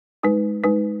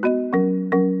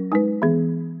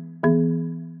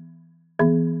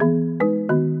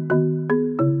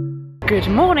Good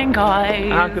morning,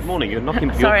 guys. Good morning. You're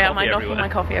knocking. Sorry, am I knocking my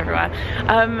coffee everywhere? Today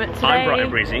I'm bright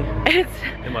and breezy. It's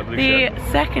in my blue the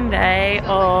shirt. second day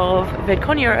of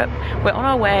Vidcon Europe. We're on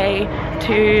our way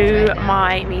to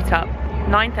my meetup.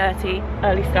 9:30,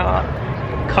 early start.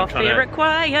 Coffee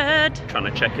required.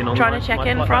 Trying to check in on. Trying to check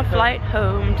in for our flight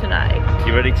home tonight.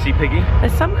 You ready to see Piggy?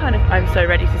 There's some kind of. I'm so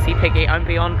ready to see Piggy. I'm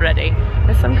beyond ready.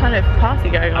 There's some kind of party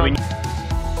going on.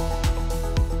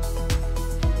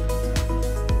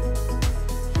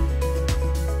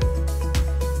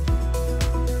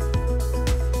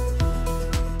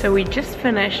 So we just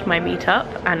finished my meetup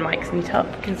and Mike's meetup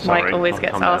because Mike always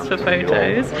gets asked for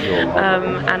photos.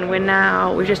 And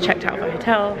we've just checked out of our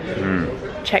hotel,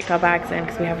 checked our bags in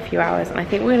because we have a few hours, and I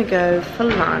think we're gonna go for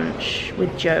lunch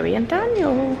with Joey and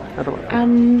Daniel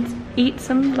and eat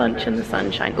some lunch in the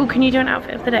sunshine. Oh, can you do an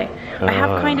outfit of the day? I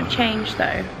have kind of changed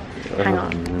though. Hang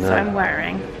on. No. So I'm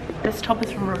wearing, this top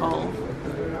is from Revolve,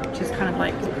 which is kind of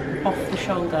like off the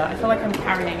shoulder. I feel like I'm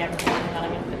carrying everything and then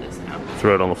I'm gonna put this now.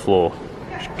 Throw it on the floor.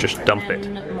 Just dump it.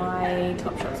 And my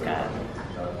Topshop skirt,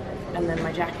 and then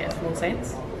my jacket from All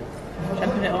Saints. Should I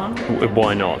put it on?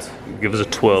 Why not? Give us a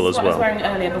twirl as well. I was wearing it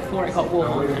earlier before it got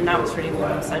warm, and now it's really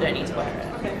warm, so I don't need to wear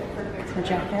it. It's my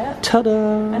jacket. Ta-da!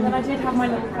 And then I did have my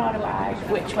little Prada bag,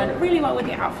 which went really well with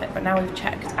the outfit, but now we've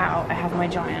checked out, I have my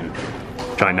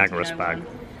Giantagoras bag.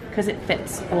 Because it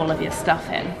fits all of your stuff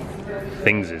in.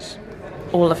 Thingses.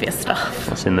 All of your stuff.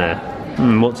 What's in there?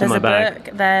 What's in my bag?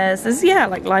 Book, there's yeah,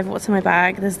 like live what's in my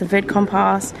bag. There's the Vidcon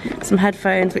pass, some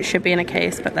headphones which should be in a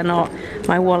case but they're not,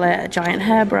 my wallet, a giant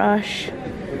hairbrush,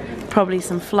 probably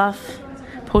some fluff,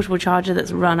 portable charger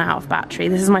that's run out of battery.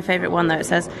 This is my favourite one though, it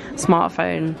says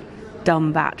smartphone,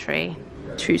 dumb battery.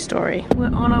 True story.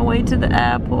 We're on our way to the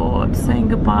airport, saying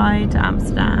goodbye to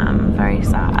Amsterdam. Very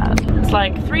sad. It's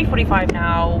like 3:45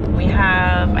 now. We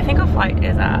have, I think our flight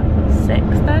is at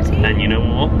 6:30. And you know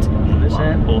what? This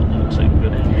airport looks so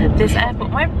good. This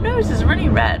airport, my nose is really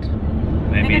red.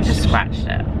 Maybe I think I just scratched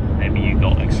it. Maybe you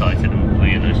got excited and blew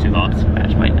your nose too hard.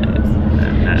 Scratched my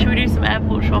nose. Should we do some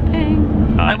airport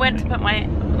shopping? I went to put my,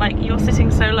 like, you're sitting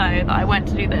so low that I went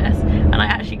to do this and I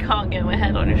actually can't get my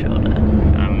head on your shoulder.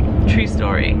 True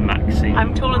story. Maxi.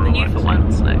 I'm taller than you for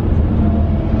once, look.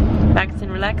 Relaxing,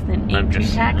 relaxing, I'm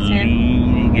just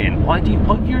leaning in. Why's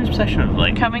your obsession of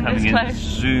like coming this close?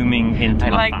 Zooming into I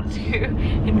like to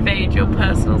invade your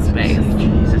personal space.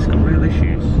 Jesus, got real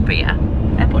issues. But yeah,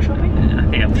 airport shopping?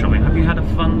 Airport shopping. Have you had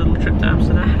a fun little trip to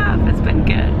Amsterdam? I have, it's been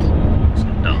good. It's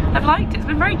good done. I've liked it, it's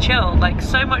been very chilled, like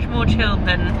so much more chilled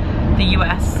than the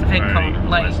US VidCon.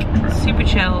 Like super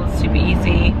chill, super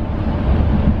easy.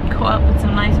 Caught up with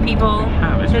some nice people,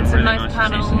 did some really nice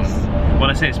panels. When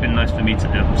I say it's been nice for me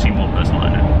to see one person I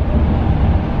know.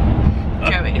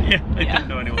 Joey. I didn't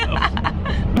know anyone else.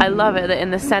 I love it that in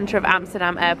the centre of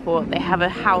Amsterdam airport they have a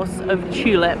house of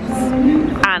tulips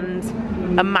and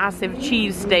a massive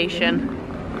cheese station.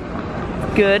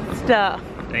 Good stuff.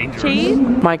 Dangerous. Cheese?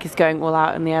 Mike is going all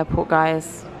out in the airport,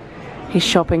 guys. He's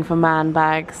shopping for man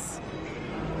bags.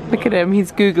 Look at him,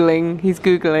 he's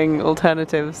googling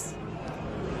alternatives.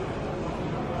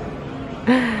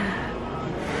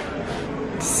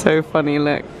 So funny,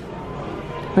 look.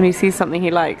 When he sees something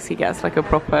he likes, he gets like a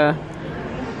proper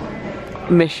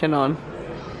mission on.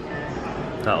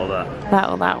 That or that? That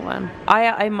or that one.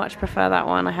 I much prefer that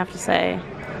one, I have to say.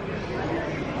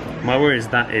 My worry is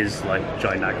that is like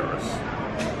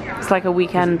Giantagoras. It's like a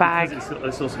weekend bag. It's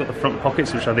also got the front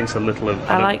pockets, which I think is a little of...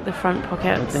 I like the front pockets.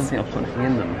 I don't think I'll put anything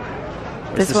in them.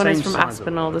 This one is from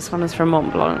Aspinall, this one is from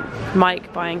Mont Blanc.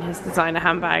 Mike buying his designer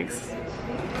handbags.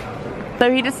 So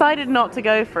he decided not to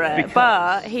go for it,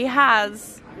 but he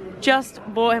has just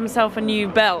bought himself a new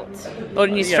belt, or a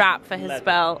new strap for his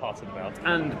belt. Part of the belt.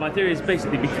 And my theory is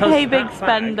basically because hey, big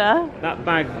spender. That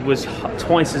bag was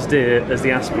twice as dear as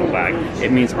the Aspinall bag,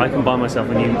 it means I can buy myself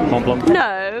a new Mont Blanc.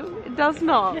 No, it does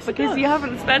not, yes, because you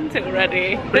haven't spent it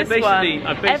already. But this one,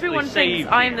 everyone thinks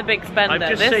I'm the big spender.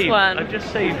 I've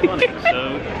just saved money,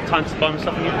 so time to buy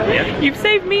myself a new belt. Yeah. You've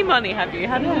saved me money, have you?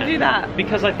 How did you do that?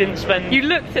 Because I didn't spend... You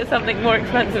looked at something more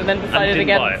expensive and then decided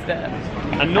against it.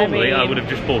 And normally I would have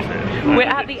just bought it. We're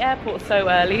at the airport so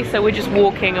early, so we're just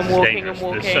walking and walking and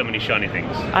walking. There's so many shiny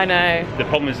things. I know. The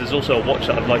problem is there's also a watch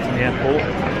that I've liked in the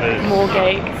airport. More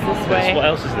gates this way. What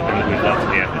else has there been that we've liked in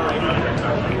the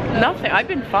airport? Nothing, I've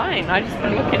been fine, I've just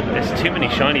been looking. There's too many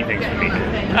shiny things for me.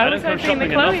 I was hoping the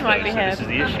Chloe might be here. This is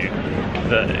the issue.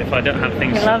 That if I don't have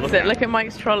things he loves it. Look at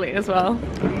Mike's trolley as well.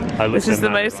 This is the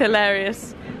most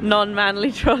hilarious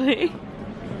non-manly trolley.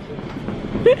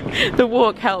 The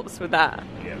walk helps with that.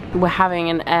 We're having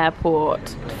an airport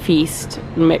feast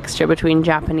mixture between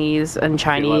Japanese and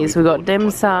Chinese. We've got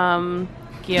dim sum,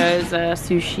 gyoza,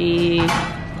 sushi,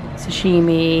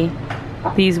 sashimi.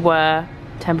 These were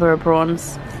tempura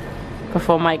prawns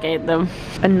before Mike ate them.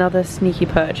 Another sneaky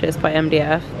purchase by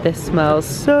MDF. This smells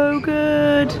so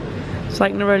good. It's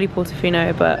like Neroli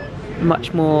Portofino, but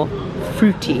much more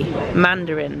fruity,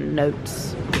 mandarin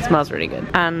notes. It smells really good.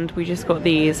 And we just got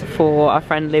these for our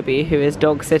friend Libby, who is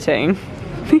dog sitting.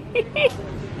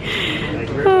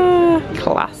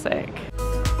 Classic.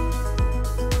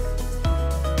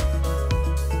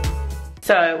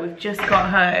 So we've just got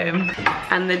home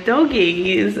and the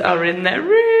doggies are in their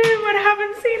room and I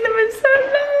haven't seen them in so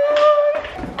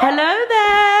long. Hello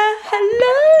there,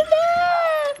 hello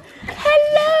there,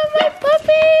 hello my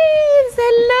puppies,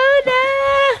 hello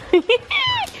there.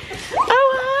 Oh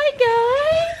hi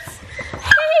guys,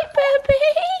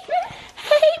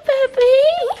 hey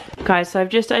puppy. Guys, so I've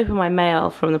just opened my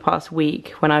mail from the past week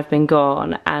when I've been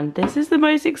gone and this is the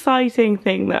most exciting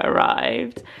thing that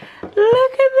arrived.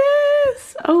 Look at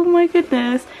this! Oh my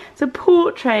goodness. It's a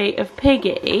portrait of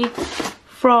Piggy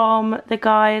from the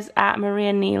guys at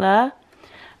Maria Neela.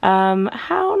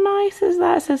 How nice is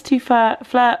that? It says to Fleur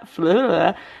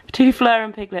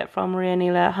and Piglet from Maria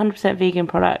Neela. 100% vegan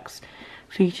products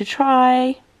for you to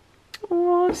try.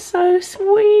 Oh, so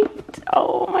sweet.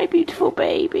 Oh, my beautiful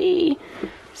baby.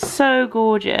 So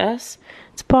gorgeous.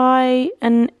 It's by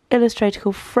an illustrator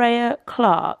called Freya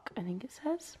Clark, I think it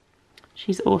says.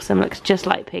 She's awesome, looks just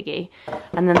like Piggy.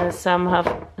 And then there's some of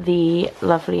the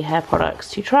lovely hair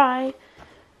products to try,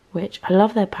 which I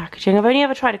love their packaging. I've only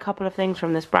ever tried a couple of things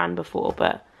from this brand before,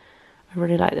 but I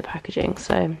really like the packaging,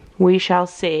 so we shall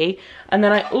see. And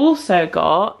then I also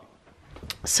got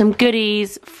some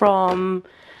goodies from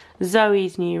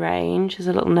Zoe's new range. There's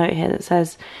a little note here that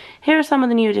says, here are some of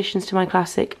the new additions to my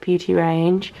classic beauty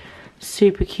range.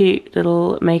 Super cute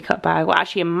little makeup bag, well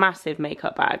actually a massive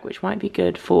makeup bag, which might be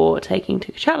good for taking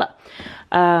to Coachella.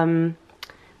 And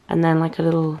then like a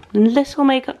little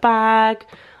makeup bag,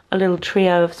 a little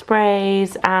trio of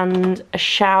sprays, and a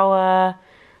shower,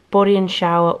 body and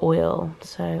shower oil,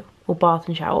 so, or bath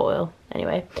and shower oil,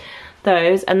 anyway.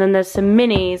 Those, and then there's some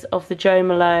minis of the Jo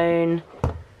Malone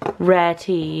Rare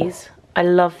Teas. I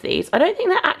love these. I don't think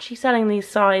they're actually selling these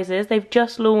sizes. They've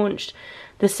just launched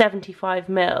the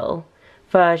 75ml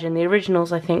version. The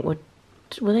originals I think were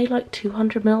they like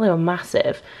 200ml? They were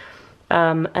massive.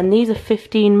 And these are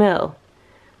 15ml.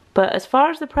 But as far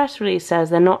as the press release says,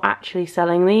 they're not actually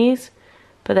selling these,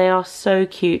 but they are so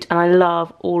cute and I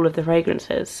love all of the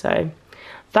fragrances, so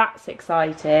that's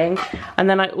exciting. And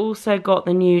then I also got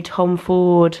the new Tom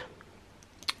Ford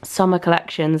summer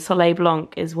collection. Soleil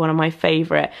Blanc is one of my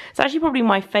favourite. It's actually probably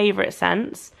my favourite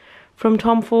scents from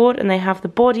Tom Ford, and they have the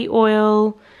body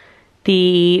oil,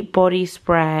 the body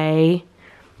spray.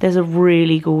 There's a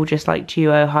really gorgeous like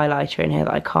duo highlighter in here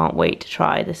that I can't wait to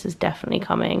try. This is definitely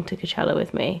coming to Coachella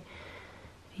with me.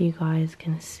 You guys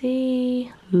can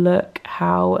see, look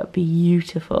how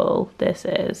beautiful this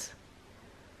is.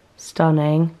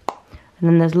 Stunning. And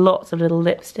then there's lots of little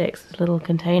lipsticks. There's a little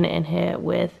container in here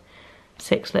with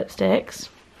 6 lipsticks.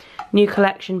 New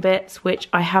collection bits, which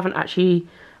I haven't actually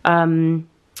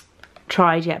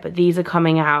tried yet, but these are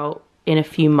coming out in a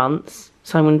few months,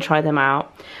 so I'm going to try them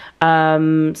out.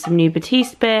 Some new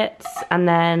Batiste bits, and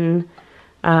then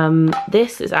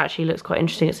this actually looks quite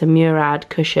interesting. It's a Murad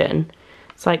cushion.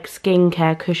 It's like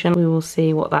skincare cushion. We will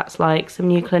see what that's like. Some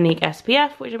new Clinique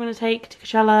SPF, which I'm going to take to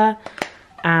Coachella,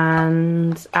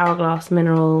 and Hourglass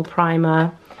Mineral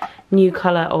Primer. New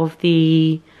colour of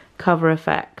the Cover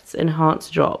Effects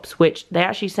Enhanced Drops, which they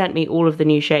actually sent me all of the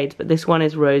new shades, but this one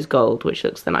is rose gold, which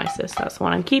looks the nicest. That's the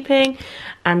one I'm keeping.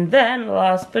 And then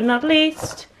last but not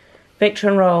least,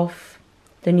 Viktor & Rolf,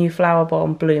 the new Flower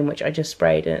Bomb Bloom, which I just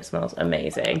sprayed and it smells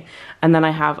amazing. And then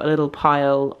I have a little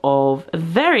pile of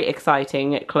very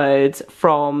exciting clothes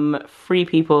from Free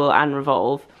People and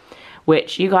Revolve,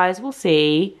 which you guys will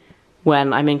see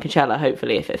when I'm in Coachella,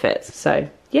 hopefully, if it fits. So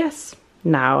yes,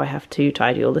 now I have to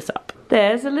tidy all this up.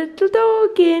 There's a little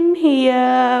dog in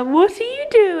here. What are you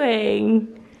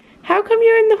doing? How come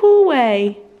you're in the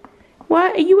hallway?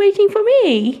 What, are you waiting for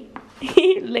me?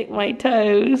 Lick my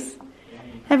toes.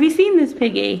 Have you seen this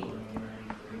piggy?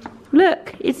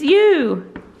 Look, it's you.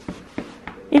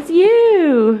 It's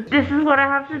you. This is what I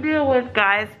have to deal with,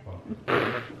 guys.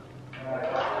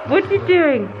 What are you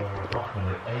doing?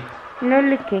 No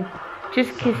licking,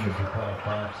 just kisses.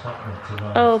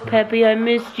 Oh, Peppy, I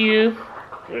missed you.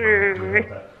 I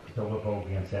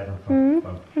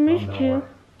missed you.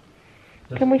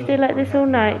 Can we stay like this all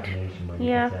night?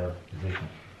 Yeah.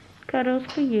 Cuddles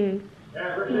for you.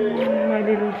 My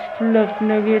little fluff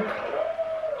nugget.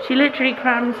 She literally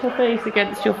crams her face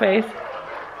against your face.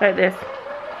 Like this.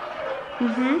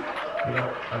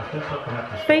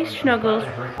 Face snuggles.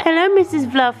 Hello,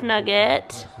 Mrs. Fluff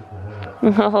Nugget.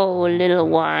 Oh, little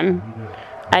one.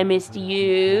 I missed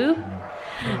you.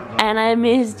 And I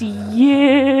missed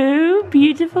you,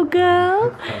 beautiful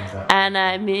girl. And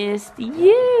I missed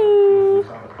you.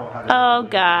 Oh,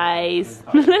 guys.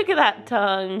 Look at that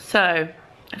tongue. So,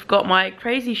 I've got my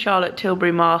crazy Charlotte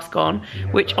Tilbury mask on,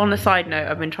 which on a side note,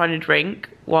 I've been trying to drink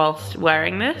whilst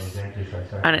wearing this.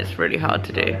 And it's really hard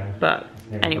to do. But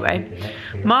anyway,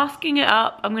 masking it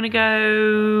up. I'm gonna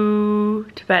go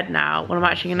to bed now. Well, I'm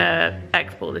actually gonna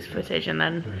export this footage and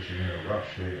then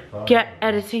get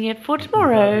editing it for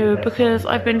tomorrow because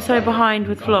I've been so behind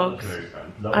with vlogs.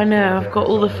 I know, I've got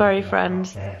all the furry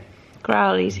friends.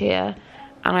 Growly's here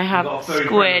and I have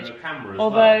Squid.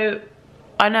 Although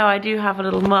I know I do have a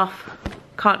little muff.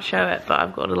 Can't show it, but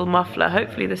I've got a little muffler.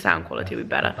 Hopefully the sound quality will be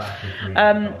better.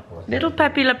 Little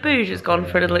Peppy La Bouge has gone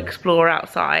for a little explore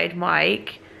outside.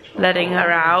 Mike, letting her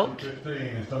out.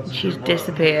 She's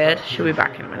disappeared. She'll be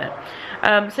back in a minute.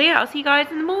 So yeah, I'll see you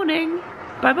guys in the morning.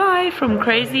 Bye bye from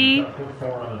crazy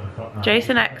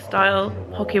Jason X style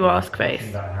hockey mask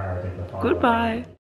face. Goodbye.